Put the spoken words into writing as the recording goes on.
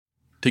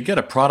To get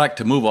a product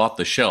to move off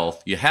the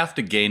shelf, you have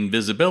to gain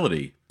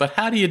visibility. But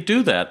how do you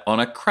do that on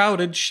a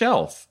crowded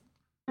shelf?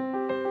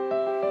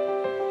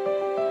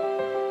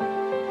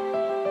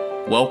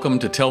 Welcome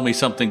to Tell Me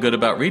Something Good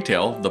About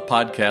Retail, the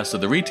podcast of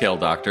The Retail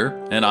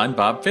Doctor, and I'm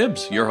Bob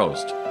Phibbs, your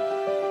host.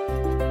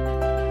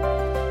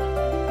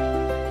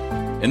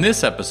 In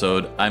this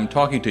episode, I'm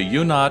talking to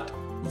Ionut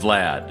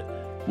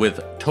Vlad with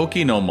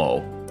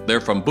Tokinomo. They're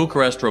from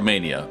Bucharest,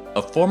 Romania.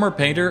 A former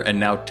painter and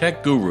now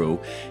tech guru,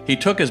 he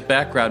took his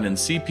background in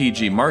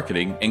CPG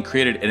marketing and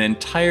created an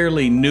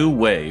entirely new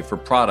way for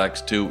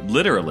products to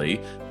literally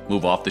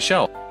move off the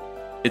shelf.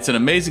 It's an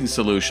amazing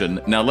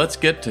solution. Now let's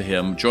get to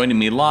him joining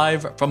me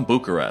live from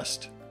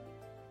Bucharest.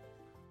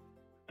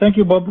 Thank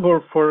you, Bob,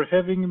 for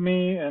having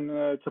me, and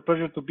it's a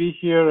pleasure to be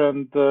here,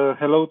 and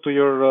hello to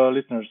your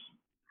listeners.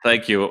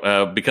 Thank you.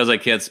 Because I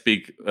can't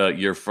speak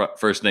your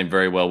first name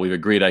very well, we've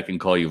agreed I can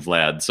call you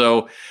Vlad.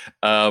 So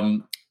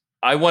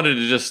I wanted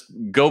to just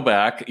go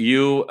back.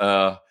 You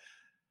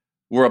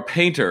were a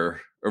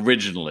painter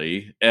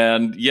originally,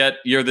 and yet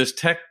you're this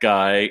tech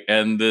guy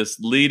and this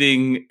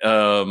leading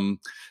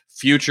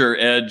future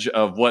edge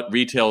of what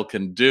retail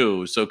can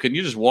do. So can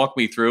you just walk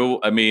me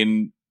through? I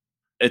mean,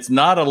 it's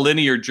not a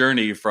linear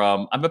journey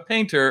from I'm a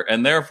painter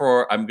and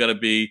therefore I'm going to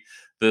be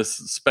this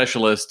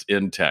specialist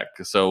in tech.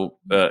 So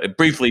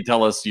briefly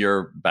tell us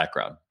your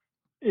background.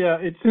 Yeah,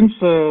 it seems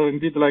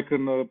indeed like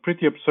a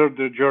pretty absurd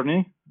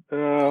journey.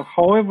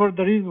 However,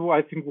 there is,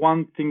 I think,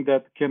 one thing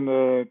that can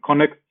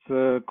connect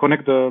the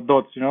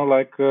dots,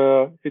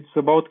 it's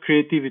about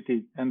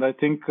creativity. And I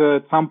think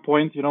at some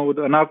point,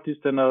 an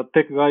artist and a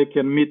tech guy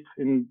can meet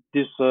in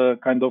this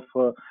kind of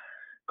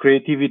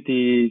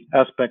creativity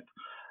aspect.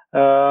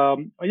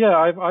 I'm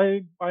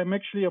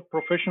actually a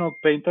professional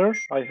painter.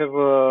 I have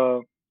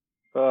a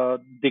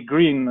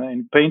degree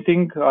in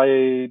painting.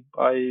 I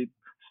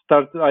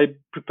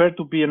prepared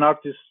to be an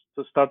artist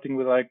starting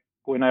with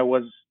when I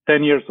was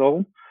 10 years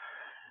old.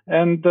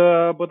 And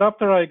but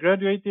after I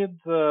graduated,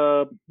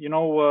 I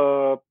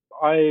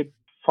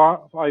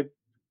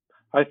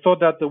thought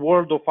that the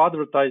world of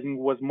advertising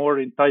was more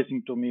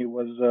enticing to me. It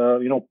was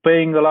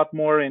paying a lot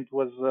more, and it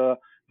was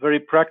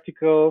very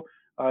practical.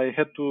 I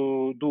had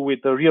to do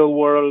with the real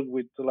world,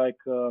 with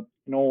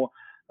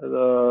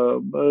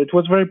it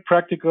was very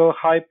practical,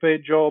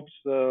 high-paid jobs.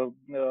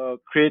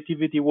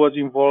 Creativity was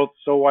involved,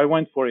 so I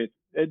went for it.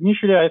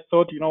 Initially, I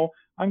thought,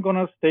 I'm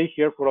gonna stay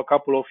here for a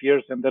couple of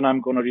years and then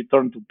I'm gonna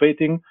return to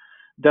painting.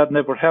 That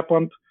never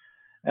happened,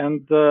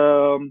 and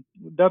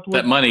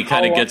that money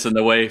kind of gets in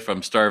the way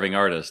from starving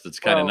artists. It's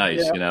kind of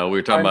nice, We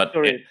were talking about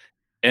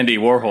Andy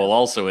Warhol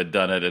also had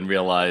done it and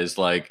realized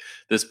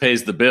this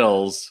pays the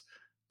bills,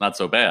 not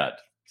so bad.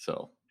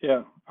 So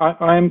yeah.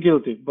 I am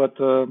guilty, but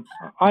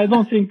I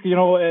don't think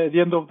at the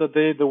end of the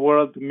day the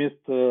world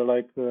missed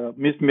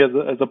me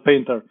as a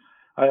painter.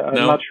 I'm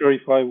not sure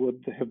if I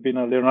would have been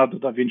a Leonardo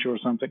da Vinci or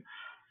something.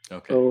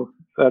 Okay, so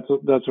that's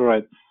all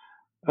right.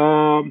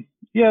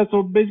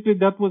 So basically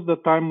that was the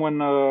time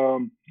when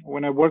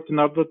I worked in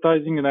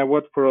advertising, and I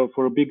worked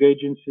for a big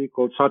agency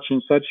called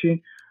Saatchi &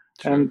 Saatchi,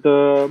 sure. And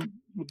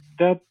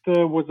that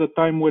was the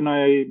time when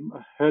I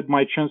had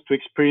my chance to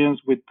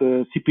experience with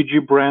CPG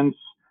brands.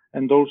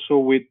 And also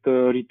with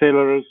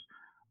retailers.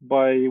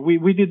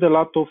 We did a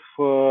lot of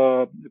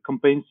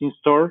campaigns in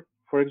store,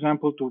 for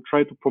example, to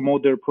try to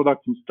promote their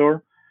product in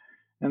store.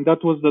 And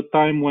that was the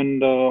time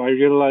when I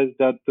realized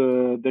that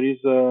there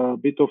is a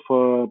bit of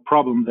a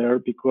problem there,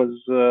 because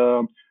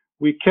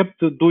we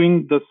kept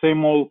doing the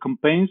same old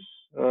campaigns,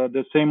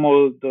 the same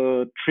old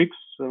tricks,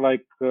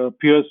 like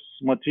PS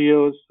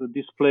materials,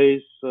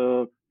 displays.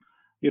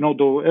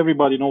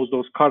 Everybody knows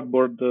those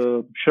cardboard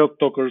shelf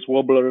talkers,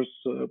 wobblers.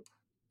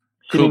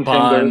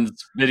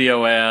 Coupons,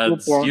 video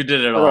ads, You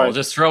did it all. Right.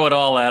 Just throw it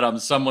all at them.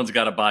 Someone's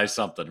got to buy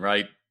something,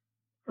 right?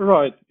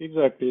 Right,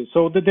 exactly.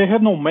 So they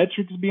had no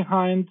metrics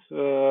behind.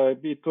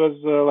 It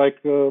was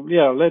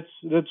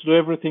let's do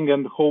everything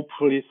and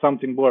hopefully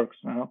something works.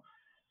 Then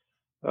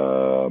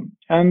I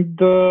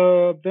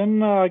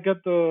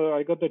got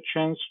the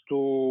chance to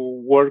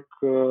work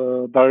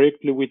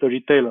directly with a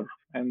retailer,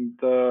 and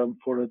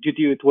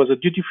it was a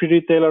duty-free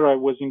retailer. I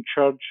was in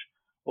charge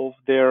of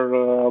their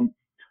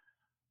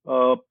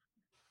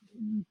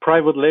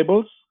private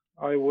labels.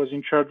 I was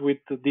in charge with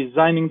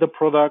designing the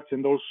products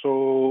and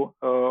also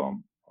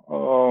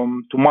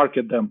to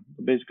market them,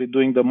 basically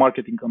doing the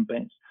marketing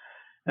campaigns.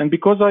 And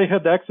because I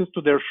had access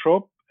to their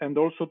shop and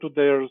also to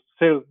their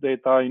sales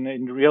data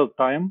in real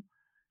time,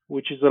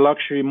 which is a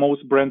luxury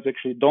most brands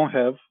actually don't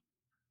have,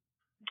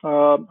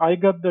 I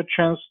got the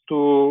chance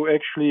to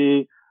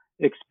actually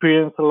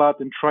experience a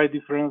lot and try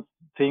different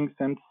things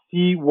and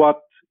see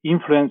what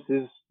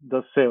influences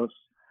the sales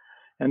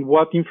and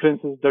what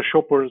influences the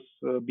shopper's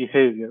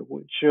behavior.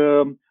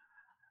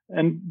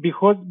 And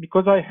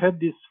because I had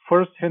this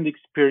first-hand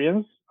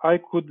experience, I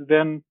could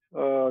then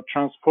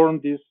transform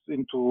this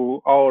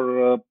into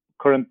our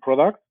current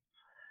product.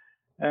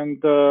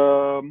 And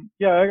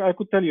I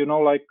could tell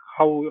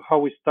how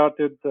we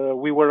started.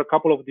 We were a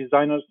couple of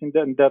designers in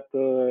that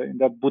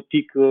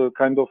boutique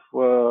kind of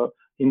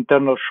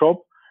internal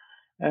shop,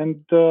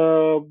 and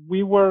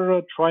we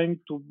were trying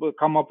to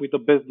come up with the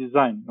best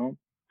design,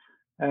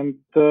 and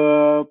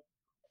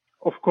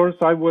of course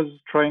I was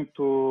trying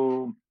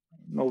to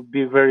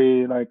be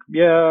very like,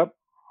 yeah,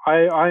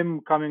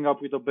 I'm coming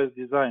up with the best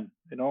design,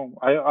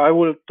 I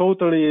will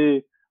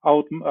totally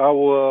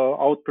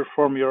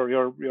outperform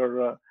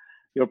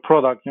your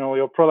product.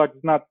 Your product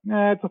is not,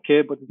 it's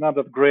okay, but it's not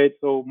that great,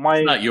 so It's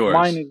not mine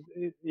yours.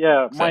 is,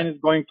 yeah, mine is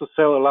going to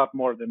sell a lot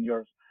more than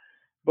yours.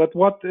 But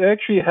what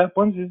actually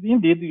happens is,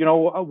 indeed,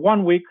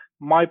 1 week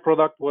my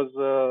product was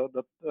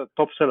the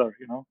top seller,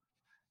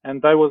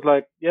 and I was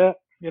like, yeah,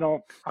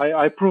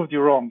 I proved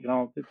you wrong.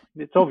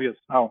 It's obvious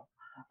now.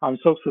 I'm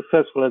so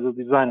successful as a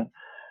designer.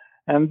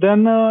 And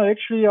then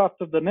actually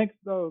after the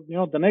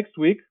next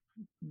week,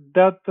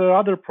 that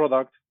other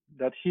product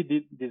that he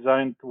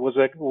designed was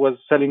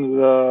selling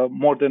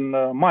more than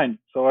mine.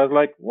 So I was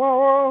like,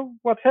 whoa,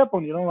 what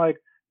happened? Like,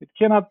 it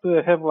cannot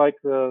have like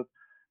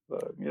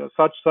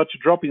such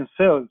drop in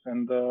sales.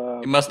 And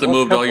He must have what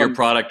moved all your happened?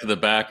 product to the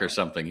back or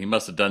something. He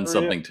must have done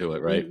something to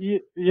it, right?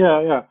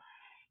 Yeah.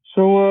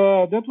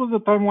 So that was the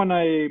time when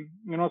I,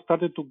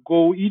 started to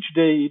go each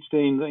day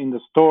in the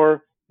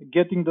store,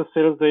 getting the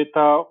sales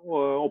data,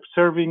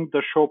 observing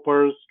the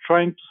shoppers,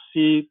 trying to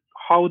see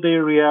how they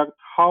react,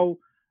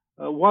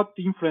 what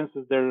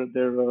influences their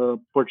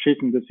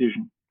purchasing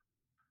decision.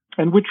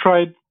 And we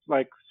tried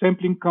like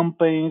sampling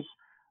campaigns,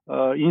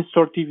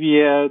 in-store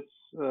TV ads,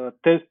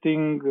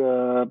 testing,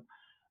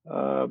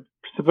 uh,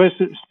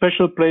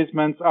 special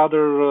placements,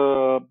 other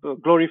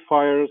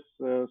glorifiers,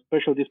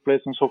 special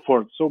displays, and so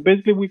forth. So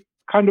basically, we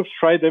kind of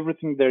tried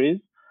everything there is.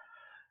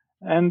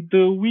 And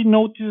we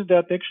noticed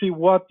that actually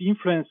what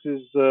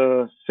influences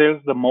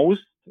sales the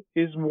most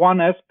is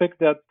one aspect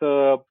that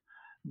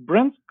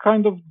brands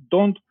kind of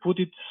don't put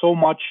it so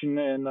much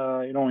in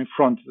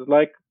front.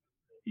 Like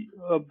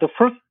the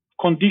first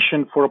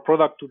condition for a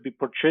product to be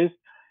purchased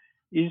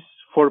is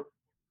for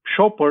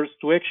shoppers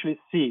to actually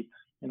see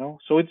it.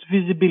 So it's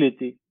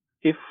visibility.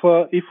 If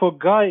a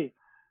guy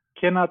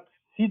cannot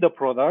see the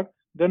product,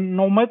 then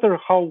no matter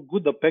how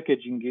good the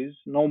packaging is,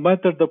 no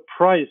matter the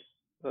price,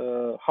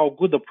 how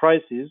good the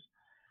price is,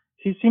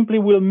 he simply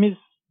will miss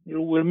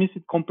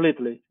it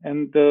completely,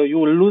 and you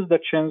will lose the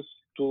chance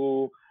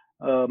to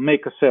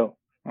make a sale.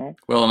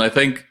 Well, and I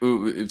think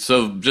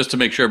so. Just to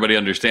make sure everybody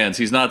understands,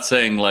 he's not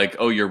saying like,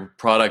 "Oh, your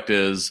product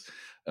is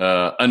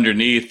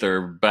underneath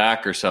or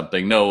back or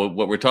something." No,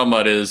 what we're talking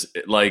about is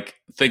like,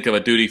 think of a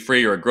duty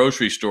free or a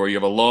grocery store. You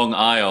have a long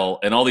aisle,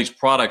 and all these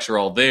products are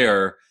all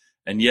there.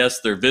 And yes,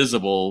 they're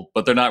visible,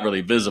 but they're not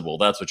really visible.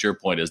 That's what your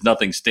point is.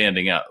 Nothing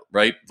standing out,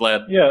 right,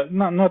 Vlad? Yeah,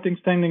 nothing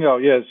standing out.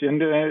 Yes, and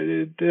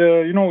it's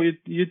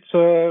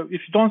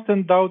if you don't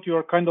stand out, you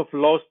are kind of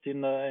lost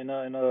in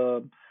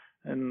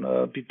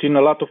between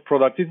a lot of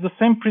products. It's the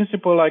same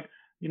principle, like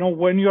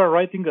when you are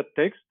writing a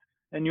text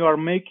and you are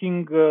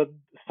making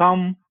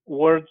some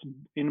words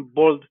in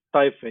bold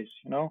typeface.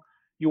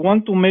 You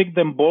want to make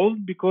them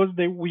bold because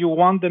you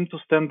want them to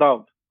stand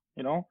out.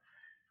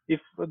 If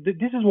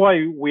this is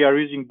why we are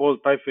using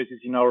bold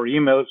typefaces in our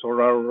emails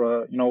or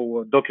our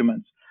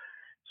documents.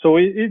 So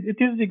it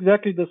is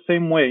exactly the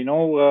same way. In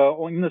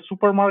the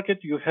supermarket,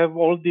 you have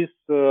all these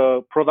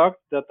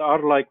products that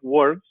are like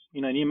words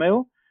in an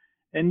email.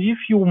 And if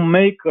you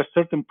make a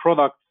certain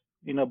product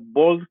in a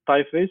bold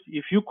typeface,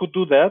 if you could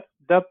do that,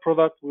 that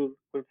product will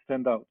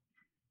stand out.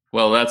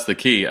 Well, that's the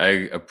key.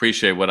 I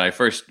appreciate when I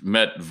first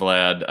met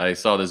Vlad, I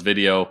saw this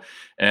video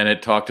and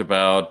it talked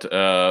about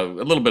a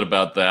little bit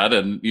about that.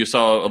 And you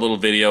saw a little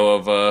video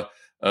of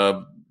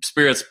a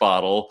spirits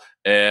bottle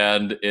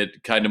and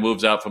it kind of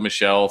moves out from a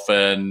shelf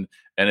and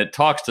it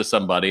talks to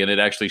somebody. And it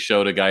actually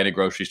showed a guy in a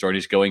grocery store and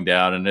he's going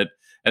down and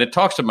it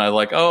talks to him. I'm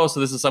like, oh, so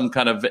this is some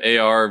kind of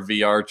AR,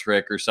 VR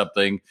trick or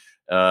something.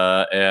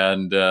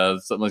 And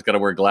someone's got to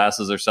wear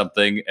glasses or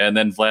something. And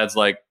then Vlad's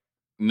like,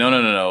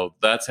 no,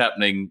 that's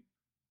happening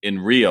in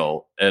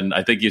real. And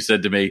I think you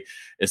said to me,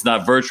 it's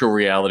not virtual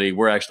reality.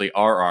 We're actually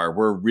RR.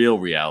 We're real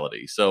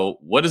reality. So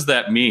what does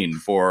that mean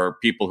for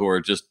people who are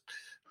just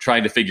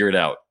trying to figure it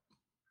out?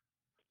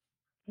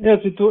 Yes,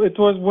 it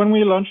was when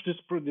we launched this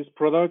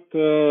product.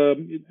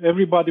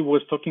 Everybody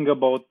was talking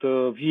about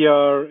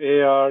VR,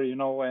 AR,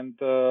 and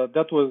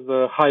that was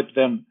the hype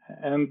then.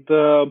 And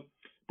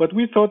but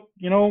we thought,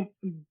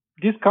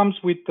 this comes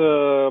with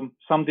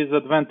some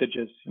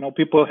disadvantages.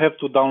 People have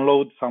to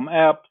download some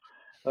app.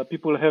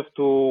 People have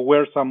to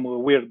wear some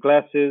weird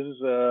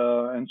glasses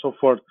and so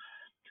forth.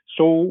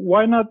 So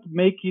why not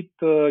make it,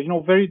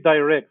 very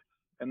direct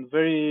and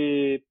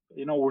very,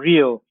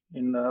 real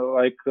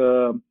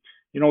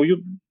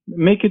you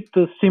make it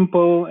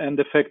simple and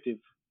effective.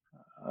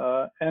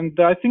 And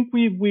I think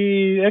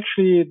we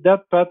actually,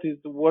 that path is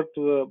worked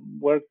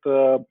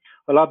a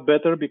lot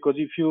better, because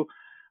if you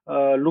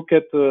look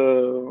at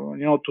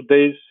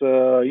today's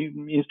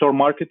in-store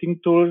marketing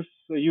tools,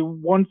 you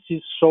won't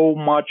see so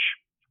much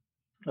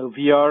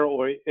VR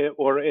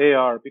or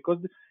AR, because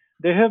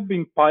there have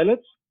been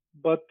pilots,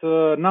 but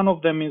none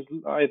of them is,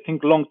 I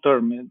think, long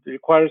term. It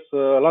requires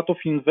a lot of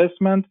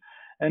investment,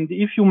 And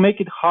if you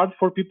make it hard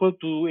for people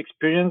to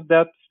experience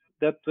that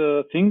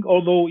thing,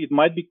 although it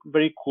might be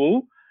very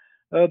cool,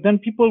 then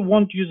people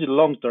won't use it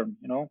long term.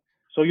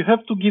 So you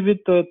have to give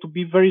it to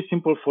be very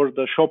simple for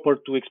the shopper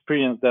to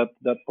experience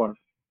that part.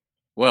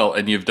 Well,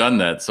 and you've done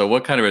that. So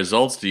what kind of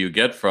results do you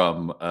get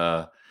from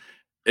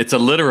it's a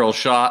literal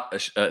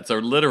it's a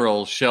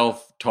literal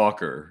shelf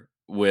talker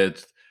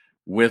with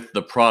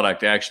the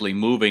product actually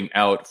moving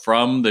out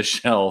from the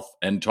shelf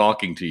and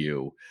talking to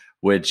you,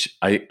 which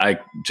I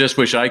just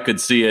wish I could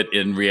see it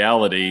in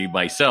reality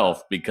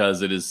myself,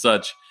 because it is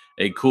such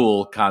a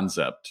cool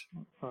concept.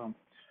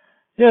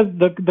 Yes,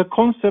 the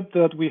concept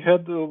that we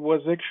had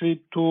was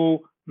actually to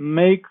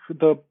make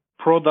the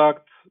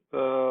product,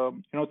 to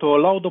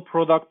allow the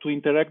product to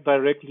interact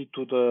directly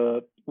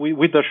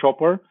with the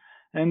shopper,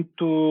 and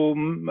to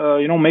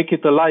make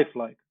it a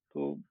lifelike,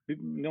 to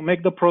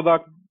make the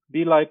product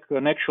be like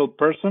an actual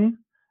person,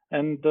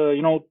 and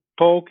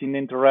talk and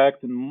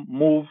interact and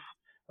move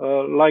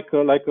like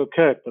a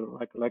character,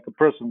 like a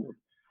person would.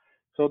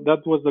 So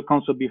that was the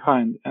concept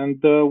behind,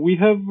 and we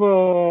have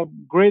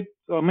great,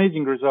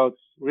 amazing results.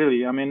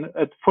 Really, I mean,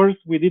 at first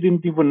we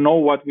didn't even know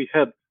what we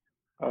had,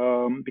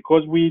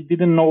 because we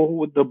didn't know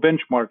what the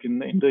benchmark in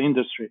the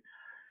industry.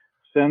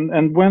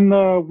 And when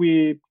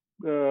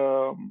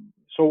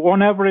so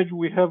on average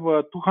we have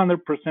a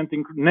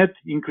 200% net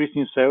increase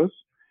in sales,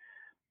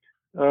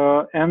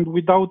 and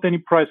without any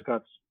price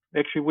cuts.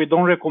 Actually, we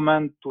don't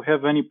recommend to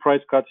have any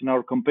price cuts in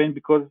our campaign,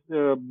 because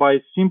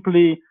by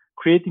simply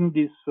creating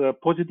this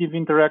positive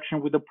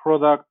interaction with the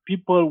product,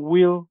 people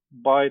will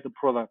buy the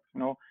product.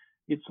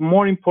 It's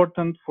more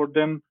important for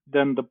them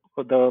than the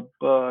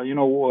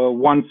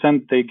 1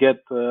 cent they get,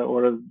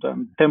 or a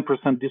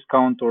 10%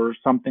 discount or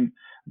something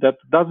that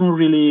doesn't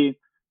really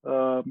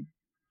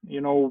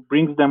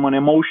brings them an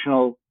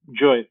emotional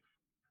joy.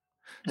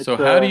 So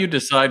how do you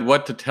decide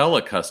what to tell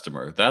a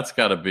customer? That's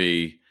got to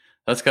be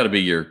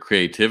your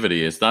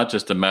creativity. It's not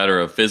just a matter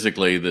of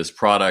physically this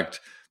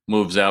product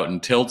moves out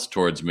and tilts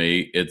towards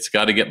me. It's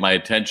got to get my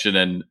attention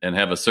and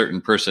have a certain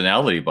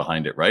personality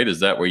behind it, right? Is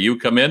that where you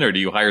come in, or do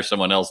you hire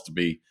someone else to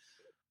be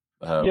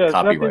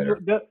copywriter?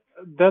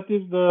 That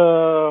is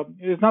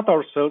it's not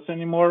ourselves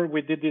anymore.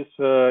 We did this,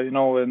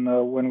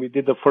 when we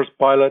did the first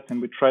pilot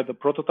and we tried the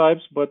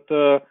prototypes, but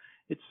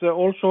it's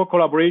also a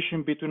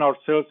collaboration between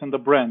ourselves and the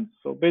brand.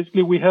 So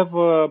basically, we have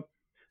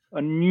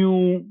a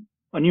new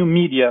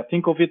media.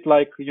 Think of it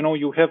like,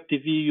 you have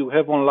TV, you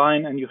have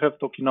online, and you have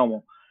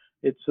Tokinomo.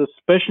 It's a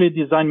specially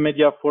designed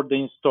media for the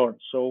in-store.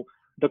 So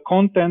the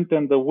content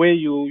and the way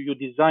you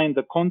design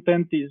the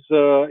content is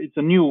it's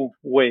a new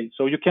way.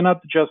 So you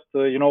cannot just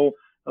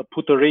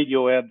put a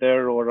radio ad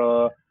there or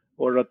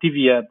a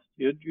TV ad.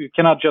 You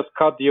cannot just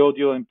cut the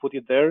audio and put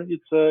it there.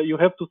 It's you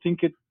have to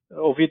think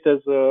of it as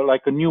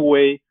like a new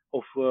way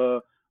of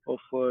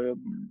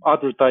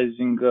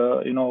advertising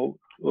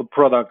a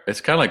product.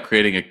 It's kind of like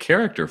creating a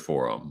character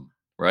for them,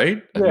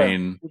 right? Yeah, I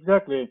mean,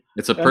 exactly.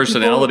 It's a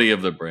personality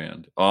of the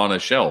brand on a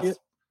shelf.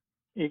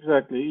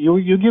 Exactly.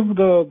 You give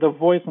the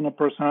voice and a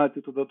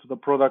personality to the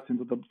product and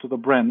to the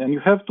brand, and you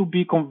have to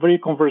be very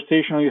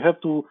conversational. You have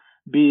to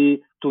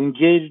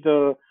engage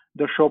the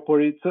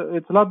shopper. It's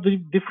a lot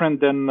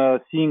different than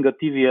seeing a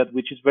TV ad,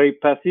 which is very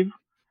passive.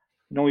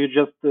 You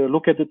just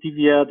look at the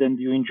TV ad and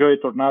you enjoy it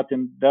or not,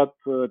 and that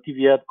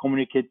TV ad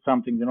communicates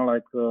something.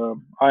 Like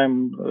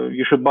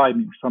you should buy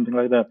me or something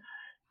like that.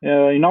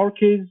 In our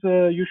case,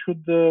 you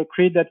should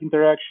create that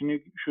interaction.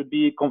 You should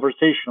be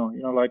conversational.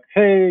 Like,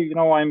 hey,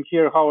 I'm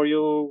here. How are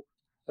you?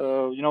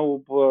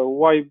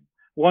 Why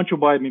won't you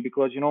buy me?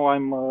 Because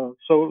I'm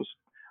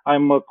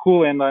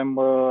cool, and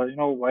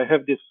I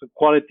have these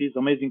qualities,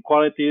 amazing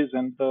qualities,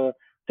 and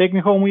take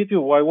me home with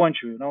you. Why won't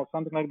you?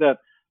 Something like that.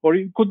 Or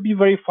it could be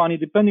very funny,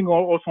 depending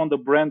also on the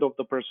brand of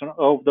the person,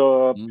 of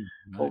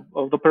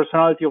the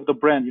personality of the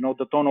brand.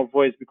 The tone of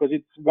voice, because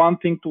it's one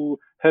thing to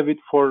have it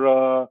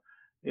for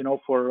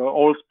for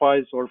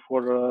Allspice or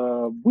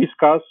for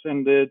Whiskas,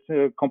 and it's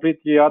a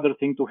completely other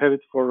thing to have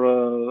it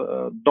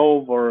for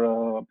Dove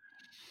or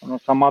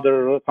some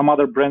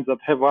other brands that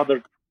have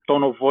other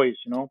tone of voice.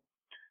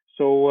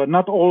 So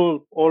not all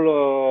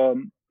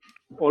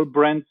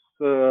brands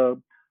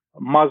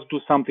must do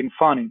something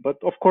funny, but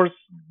of course,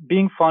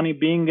 being funny,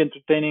 being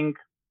entertaining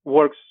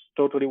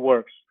totally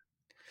works.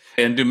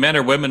 And do men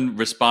or women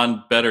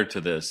respond better to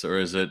this, or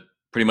is it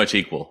pretty much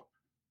equal?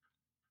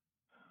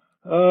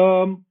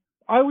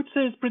 I would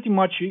say it's pretty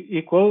much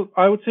equal.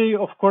 I would say,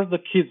 of course, the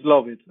kids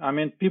love it. I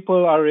mean,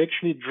 people are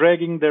actually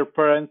dragging their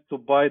parents to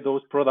buy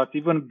those products,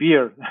 even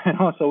beer.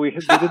 So we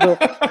did a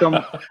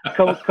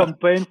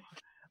campaign.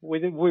 We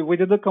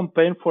did a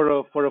campaign for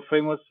a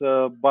famous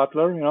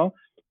butler,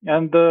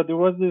 and there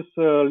was this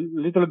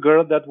little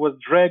girl that was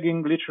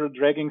literally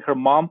dragging her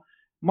mom.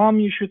 Mom,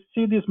 you should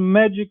see this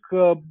magic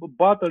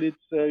bottle.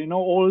 It's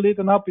all lit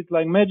up. It's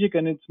like magic,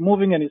 and it's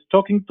moving and it's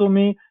talking to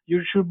me.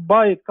 You should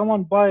buy it. Come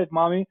on, buy it,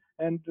 mommy.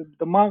 And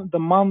the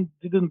mom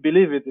didn't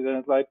believe it. And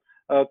it's like,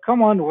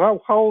 come on,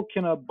 how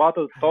can a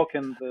bottle talk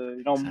and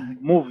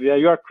move? Yeah,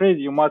 you are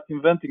crazy. You must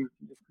inventing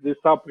this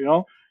up,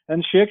 And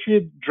she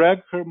actually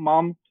dragged her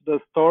mom to the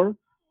store,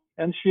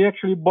 and she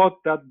actually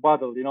bought that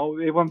bottle.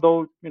 Even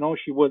though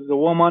she was a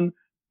woman,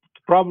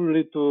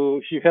 probably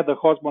she had a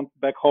husband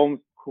back home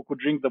who could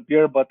drink the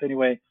beer. But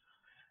anyway,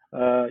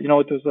 it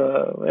was,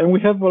 and we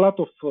have a lot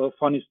of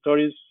funny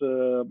stories.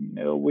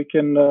 We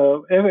can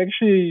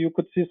actually, you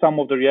could see some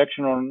of the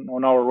reaction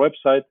on our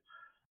website.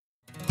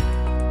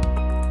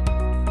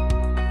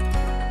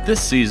 This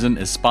season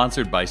is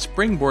sponsored by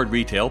Springboard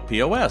Retail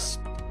POS.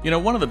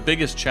 One of the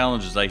biggest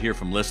challenges I hear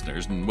from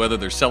listeners, and whether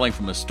they're selling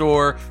from a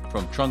store,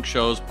 from trunk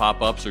shows,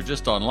 pop-ups, or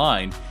just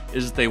online,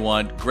 is that they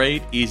want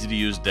great,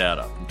 easy-to-use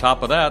data. On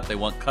top of that, they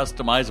want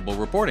customizable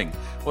reporting.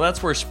 Well,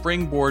 that's where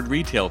Springboard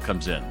Retail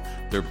comes in.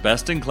 Their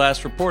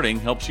best-in-class reporting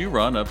helps you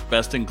run a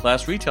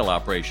best-in-class retail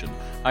operation.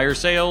 Higher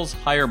sales,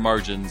 higher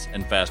margins,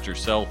 and faster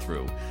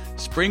sell-through.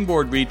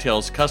 Springboard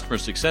Retail's customer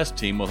success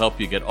team will help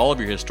you get all of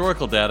your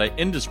historical data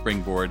into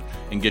Springboard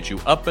and get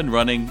you up and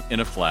running in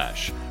a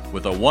flash,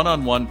 with a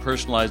one-on-one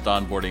personalized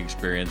onboarding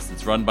experience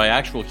that's run by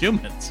actual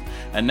humans.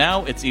 And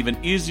now it's even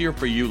easier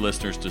for you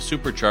listeners to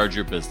supercharge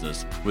your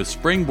business with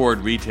Springboard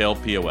Retail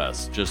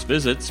POS. Just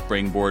visit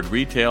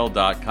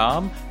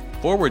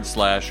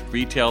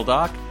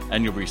springboardretail.com/retaildoc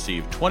and you'll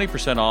receive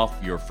 20%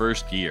 off your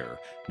first year.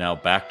 Now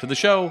back to the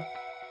show.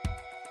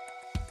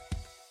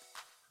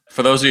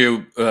 For those of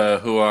you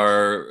who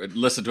are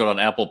listen to it on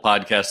Apple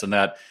Podcasts and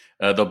that,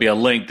 there'll be a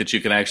link that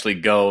you can actually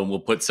go, and we'll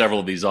put several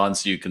of these on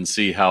so you can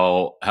see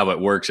how it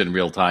works in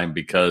real time,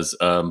 because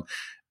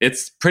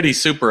it's pretty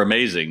super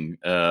amazing.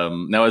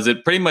 Now, is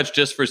it pretty much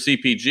just for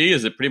CPG?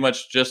 Is it pretty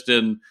much just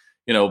in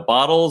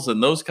bottles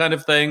and those kind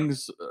of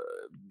things?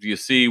 Do you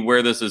see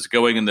where this is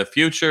going in the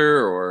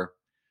future, or?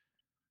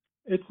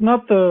 It's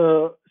not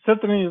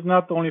certainly is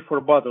not only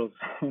for bottles.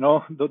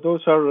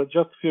 Those are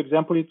just a few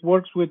examples. It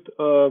works with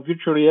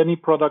virtually any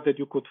product that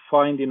you could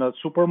find in a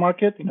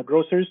supermarket, in a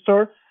grocery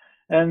store,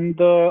 and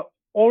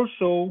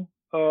also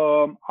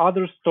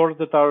other stores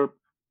that are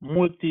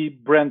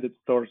multi-branded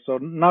stores. So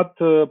not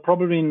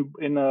probably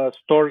in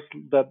stores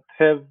that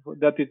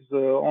is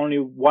only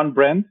one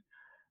brand.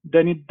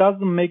 Then it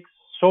doesn't make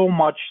so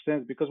much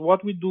sense, because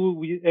what we do,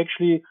 we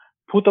actually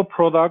put a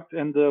product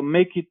and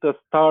make it a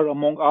star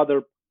among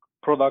other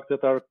products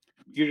that are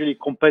usually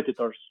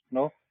competitors.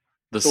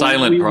 The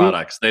silent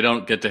products, they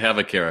don't get to have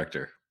a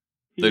character.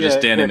 They're just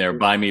standing there,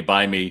 buy me,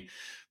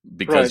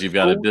 because you've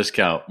got a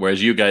discount.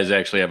 Whereas you guys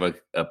actually have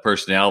a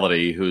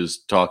personality who's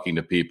talking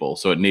to people.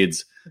 So it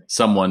needs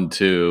someone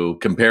to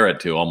compare it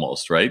to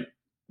almost, right?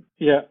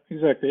 Yeah,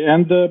 exactly.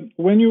 And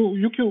when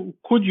you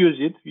could use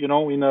it,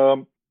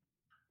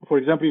 for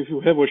example, if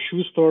you have a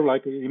shoe store,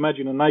 like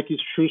imagine a Nike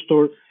shoe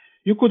store,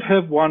 you could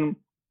have one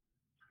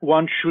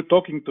shoe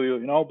talking to you,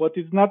 but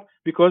it's not,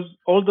 because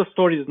all the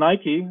store is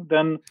Nike,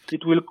 then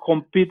it will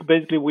compete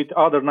basically with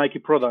other Nike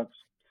products.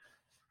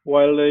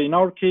 While in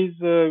our case,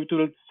 it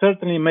will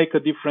certainly make a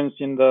difference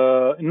in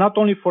not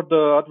only for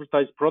the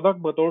advertised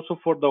product, but also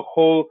for the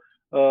whole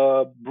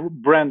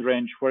brand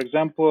range. For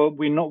example,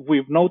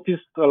 we've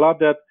noticed a lot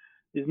that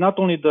it's not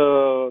only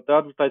the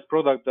advertised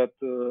product that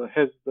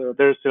has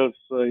their sales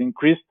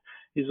increased.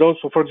 Is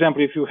also, for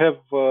example, if you have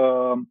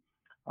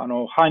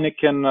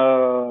Heineken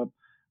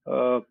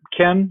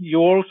can, you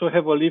also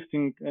have a lift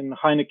in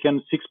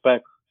Heineken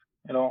 6-pack,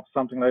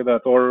 something like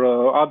that, or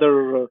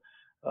other.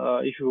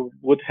 If you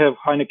would have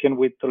Heineken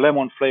with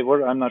lemon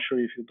flavor, I'm not sure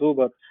if you do,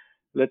 but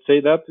let's say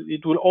that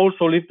it will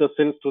also lift the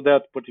sales to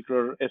that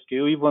particular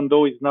SKU, even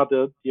though it's not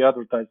the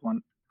advertised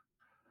one.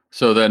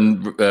 So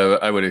then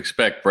I would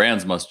expect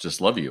brands must just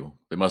love you.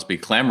 They must be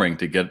clamoring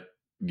to get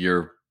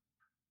your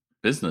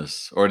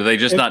business, or do they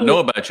just not know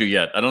about you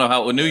yet? I don't know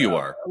how new you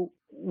are.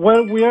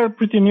 Well, we are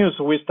pretty new,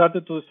 so we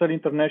started to sell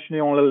internationally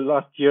only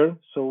last year.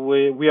 So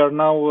we are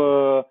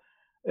now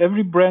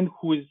every brand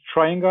who is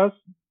trying us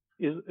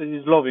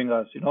is loving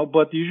us,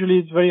 But usually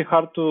it's very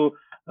hard to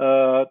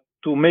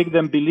make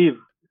them believe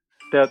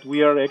that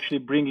we are actually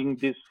bringing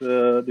these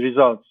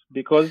results,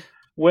 because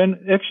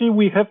when actually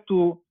we have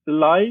to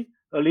lie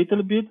a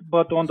little bit,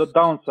 but on the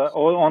downside,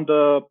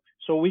 or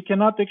so we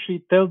cannot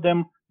actually tell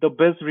them the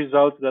best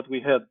results that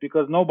we had,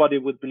 because nobody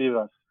would believe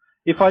us.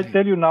 If I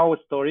tell you now a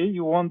story,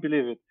 you won't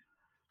believe it.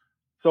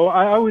 So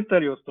I will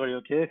tell you a story,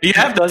 okay? You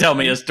have to tell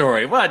me a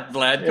story. What,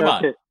 Vlad? Come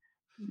on.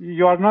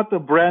 You are not a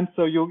brand,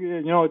 so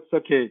it's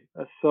okay.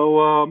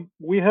 So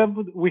we had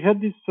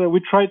this. We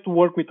tried to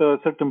work with a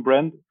certain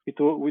brand. It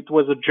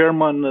was a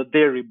German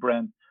dairy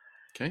brand.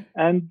 Okay.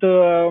 And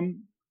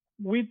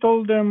we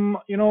told them,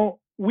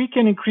 we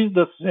can increase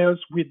the sales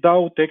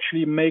without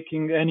actually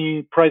making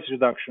any price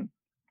reduction.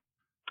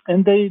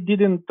 And they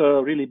didn't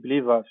really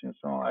believe us.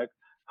 Like,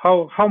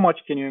 how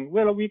much can you?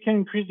 Well, we can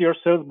increase your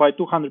sales by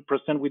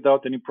 200%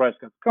 without any price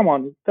cut. Come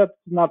on, that's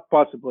not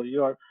possible.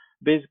 You are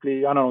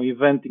basically,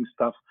 inventing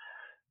stuff.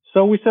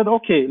 So we said,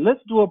 okay,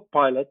 let's do a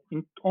pilot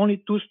in only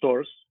 2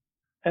 stores,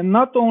 and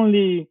not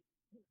only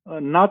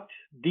not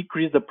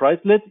decrease the price,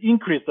 let's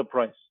increase the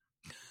price.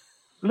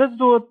 Let's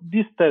do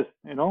this test,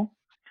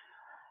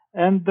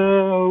 And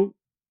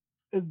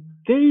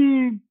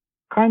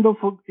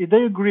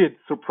they agreed,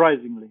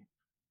 surprisingly.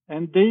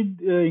 and they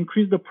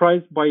increased the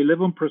price by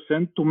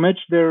 11% to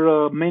match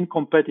their main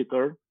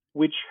competitor,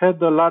 which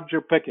had a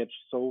larger package.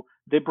 So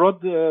they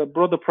brought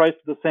the price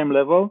to the same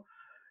level,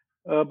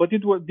 but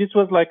this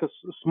was like a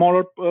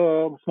smaller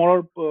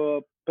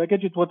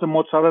package. It was a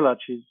mozzarella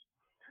cheese,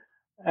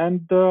 and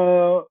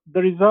the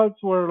results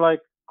were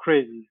like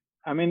crazy.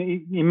 I mean,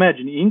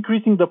 imagine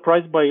increasing the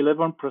price by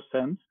 11%,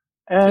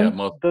 and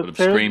most the would have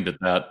sales screamed at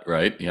that,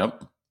 right? Yep.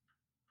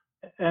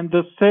 and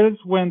the sales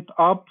went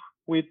up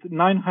with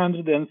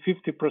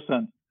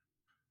 950%.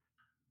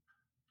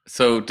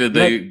 So did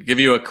they give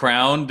you a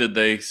crown? Did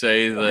they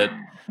say that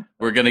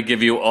we're going to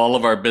give you all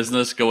of our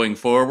business going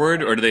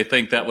forward, or do they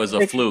think that was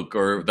a fluke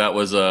or that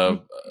was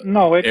a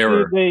No, actually,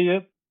 error?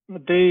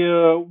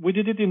 we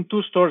did it in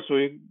 2 stores.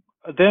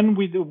 Then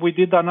we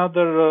did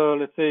another,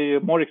 let's say,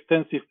 more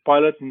extensive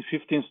pilot in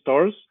 15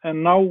 stores,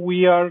 and now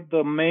we are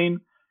their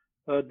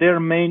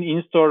main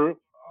in-store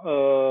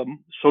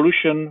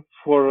solution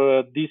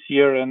for this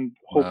year and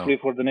hopefully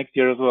for the next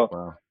year as well.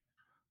 Wow!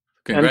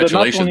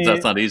 Congratulations.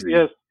 That's not easy.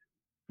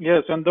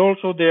 Yes, and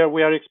also there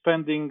we are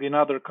expanding in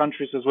other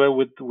countries as well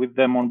with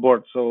them on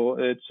board. So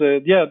it's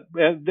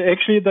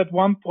actually at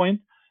one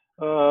point,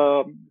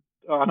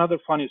 another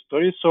funny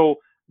story. So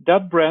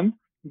that brand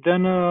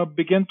then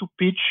began to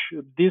pitch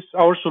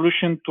our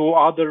solution to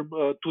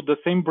the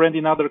same brand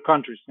in other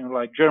countries,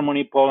 like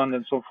Germany, Poland,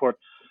 and so forth,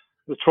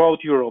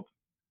 throughout Europe.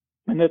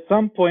 And at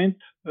some point,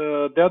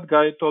 that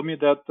guy told me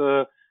that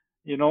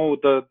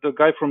the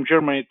guy from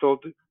Germany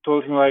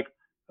told him like,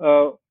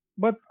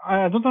 but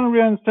I don't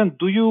really understand.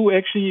 Do you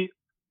actually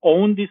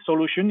own this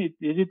solution? Is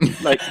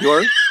it like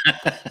yours?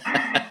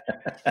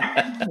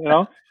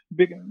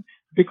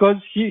 Because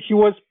he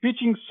was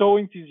pitching so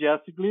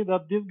enthusiastically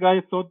that this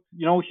guy thought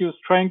he was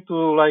trying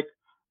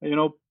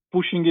to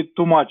pushing it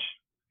too much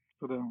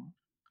to them.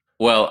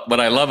 Well, what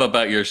I love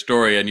about your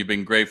story, and you've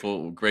been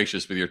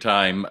gracious with your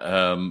time,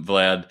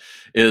 Vlad,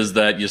 is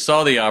that you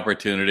saw the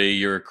opportunity.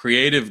 You're a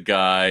creative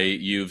guy.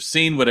 You've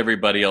seen what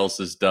everybody else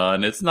has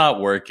done. It's not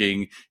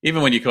working.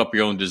 Even when you come up with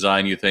your own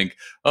design, you think,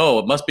 oh,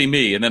 it must be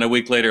me. And then a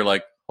week later,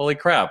 like, holy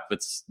crap,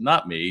 it's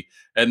not me.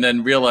 And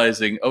then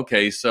realizing,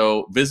 okay,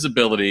 so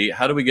visibility,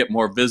 how do we get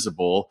more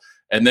visible?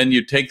 And then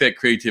you take that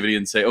creativity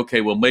and say,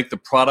 okay, we'll make the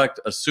product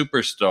a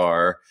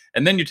superstar.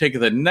 And then you take it to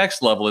the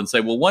next level and say,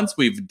 well, once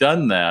we've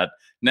done that,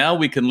 now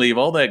we can leave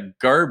all that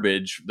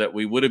garbage that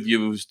we would have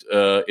used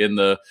in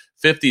the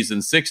 50s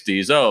and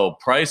 60s. Oh,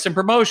 price and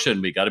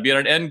promotion. We got to be on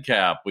an end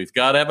cap. We've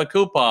got to have a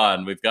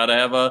coupon. We've got to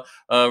have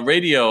a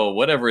radio,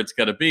 whatever it's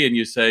got to be. And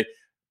you say,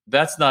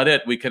 that's not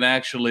it. We can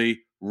actually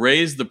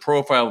raise the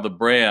profile of the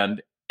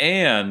brand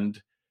and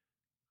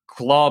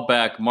claw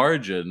back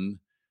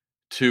margin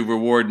to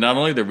reward not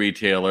only the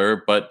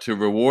retailer, but to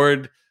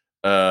reward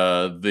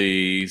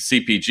the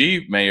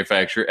CPG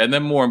manufacturer. And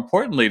then more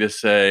importantly to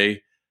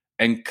say,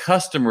 and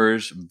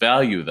customers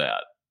value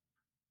that,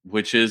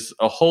 which is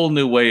a whole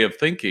new way of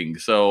thinking.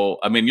 So,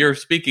 I mean, you're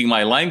speaking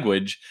my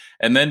language,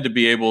 and then to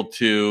be able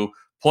to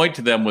point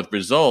to them with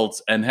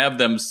results and have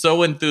them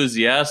so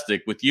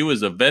enthusiastic with you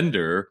as a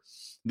vendor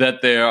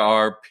that they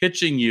are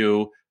pitching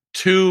you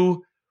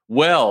too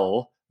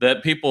well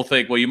that people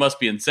think, well, you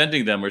must be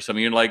incenting them or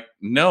something. You're like,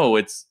 no,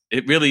 it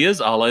really is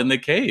Allah in the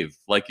cave,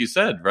 like you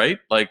said, right?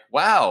 Like,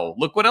 wow,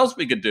 look what else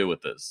we could do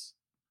with this.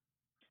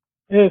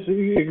 Yes,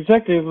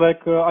 exactly.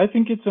 Like I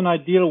think it's an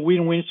ideal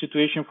win-win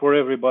situation for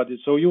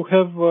everybody. So you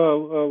have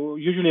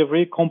usually a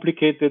very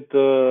complicated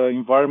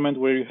environment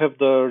where you have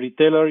the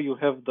retailer, you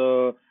have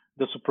the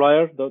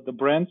supplier, the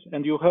brands,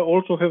 and you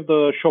also have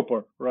the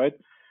shopper, right?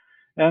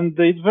 And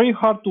it's very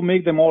hard to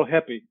make them all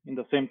happy in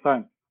the same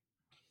time.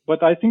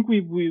 But I think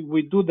we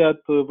do that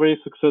very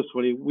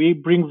successfully. We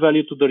bring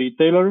value to the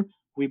retailer,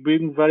 we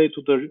bring value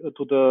to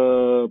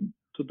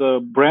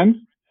the brand,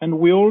 and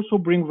we also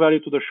bring value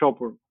to the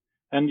shopper.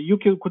 And you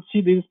could see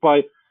this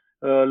by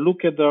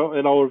look at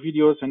our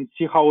videos and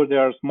see how they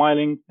are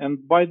smiling. And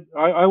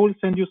I will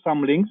send you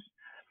some links,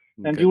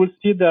 and you will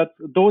see that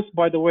those,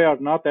 by the way, are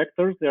not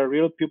actors; they are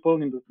real people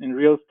in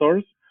real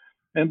stores.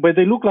 But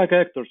they look like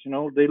actors,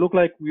 They look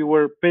like we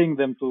were paying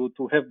them to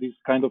have this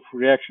kind of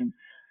reaction.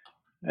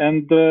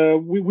 And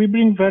we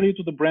bring value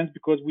to the brands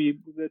because we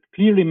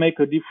clearly make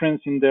a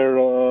difference in their,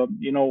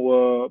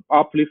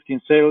 uplift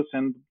in sales,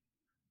 and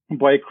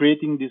by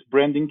creating this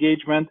brand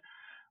engagement.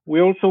 We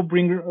also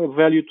bring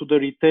value to the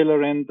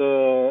retailer and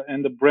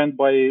the brand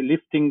by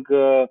lifting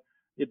the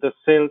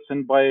sales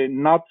and by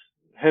not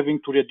having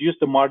to reduce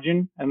the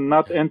margin and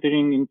not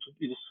entering into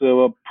this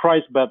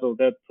price battle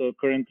that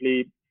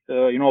currently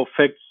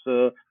affects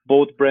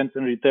both brands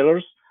and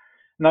retailers.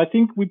 And I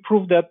think we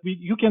proved that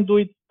you can do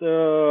it.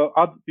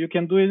 You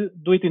can do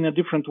it in a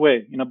different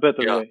way, in a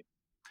better way.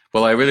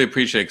 Well, I really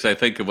appreciate it because I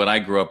think when I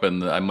grew up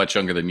I'm much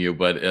younger than you,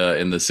 but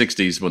in the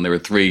 60s when there were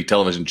 3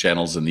 television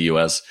channels in the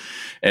U.S.,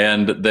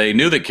 and they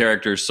knew that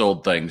characters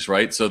sold things,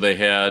 right? So they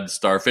had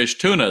Starfish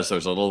Tuna, so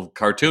there's a little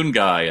cartoon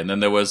guy, and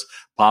then there was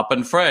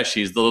Poppin' Fresh,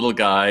 he's the little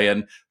guy,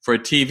 and for a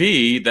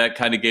TV, that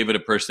kind of gave it a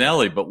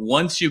personality. But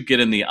once you get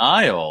in the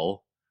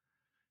aisle,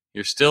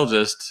 you're still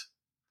just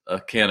a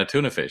can of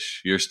tuna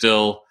fish. You're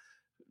still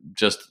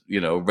just,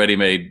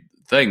 ready-made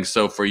things.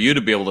 So for you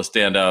to be able to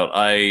stand out,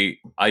 I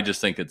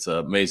just think it's an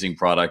amazing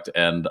product.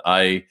 And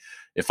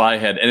if I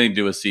had anything to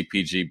do with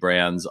CPG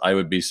brands, I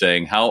would be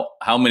saying, how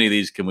many of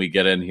these can we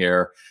get in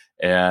here,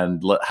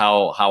 and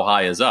how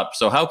high is up?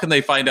 So how can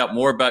they find out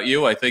more about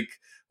you? I think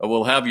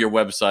we'll have your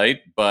website,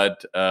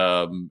 but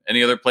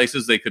any other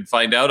places they could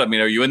find out? I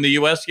mean, are you in the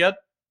U.S. yet?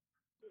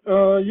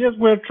 Yes,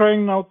 we're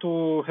trying now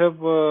to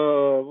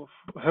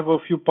have a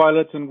few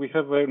pilots, and we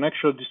have an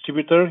actual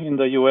distributor in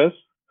the U.S.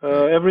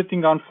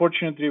 Everything,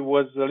 unfortunately,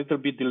 was a little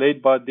bit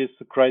delayed by this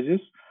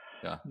crisis.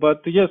 Yeah.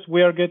 But yes,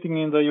 we are getting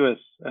in the U.S.,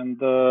 and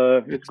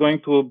it's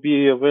going to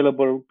be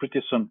available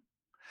pretty soon.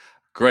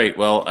 Great.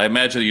 Well, I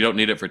imagine you don't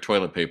need it for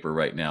toilet paper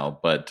right now,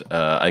 but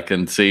I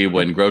can see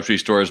when grocery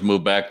stores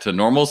move back to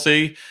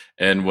normalcy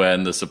and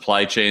when the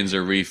supply chains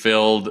are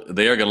refilled,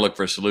 they are going to look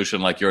for a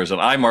solution like yours.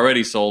 And I'm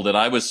already sold, and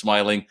I was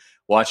smiling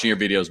watching your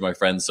videos, my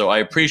friends. So I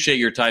appreciate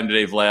your time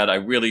today, Vlad. I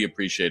really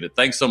appreciate it.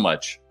 Thanks so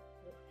much.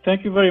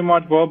 Thank you very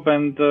much, Bob,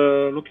 and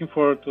looking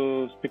forward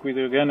to speak with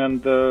you again.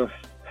 And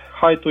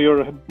hi to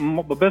your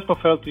best of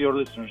health to your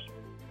listeners.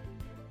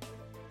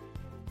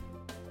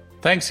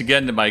 Thanks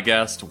again to my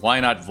guest,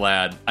 Why Not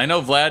Vlad. I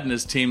know Vlad and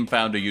his team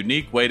found a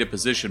unique way to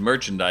position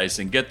merchandise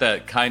and get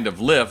that kind of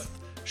lift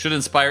should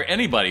inspire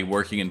anybody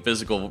working in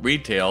physical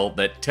retail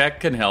that tech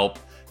can help,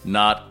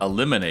 not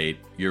eliminate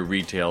your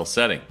retail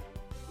setting.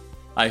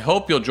 I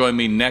hope you'll join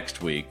me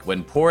next week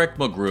when Porrick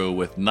McGrew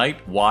with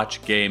Night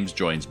Watch Games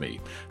joins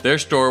me. Their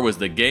store was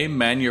the Game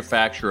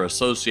Manufacturer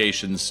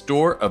Association's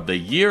Store of the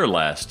Year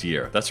last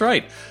year. That's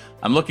right.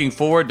 I'm looking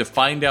forward to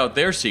find out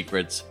their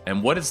secrets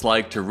and what it's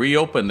like to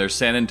reopen their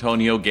San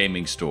Antonio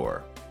gaming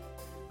store.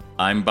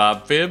 I'm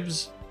Bob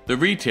Phibbs, the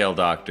Retail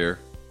Doctor.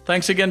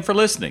 Thanks again for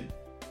listening.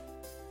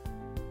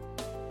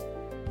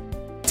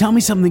 Tell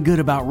Me Something Good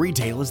About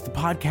Retail is the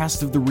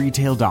podcast of the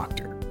Retail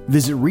Doctor.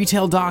 Visit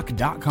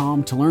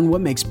RetailDoc.com to learn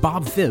what makes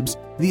Bob Phibbs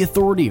the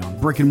authority on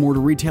brick and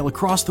mortar retail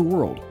across the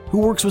world, who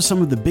works with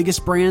some of the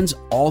biggest brands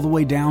all the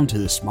way down to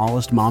the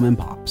smallest mom and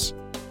pops.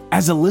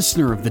 As a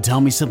listener of the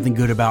Tell Me Something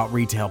Good About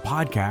Retail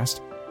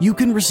podcast, you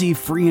can receive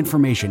free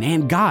information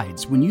and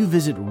guides when you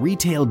visit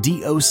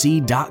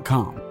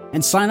RetailDoc.com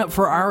and sign up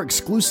for our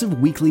exclusive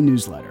weekly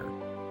newsletter.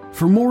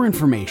 For more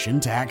information,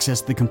 to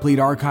access the complete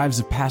archives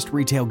of past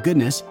retail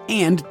goodness,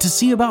 and to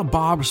see about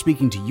Bob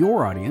speaking to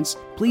your audience,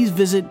 please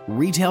visit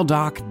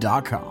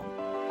RetailDoc.com.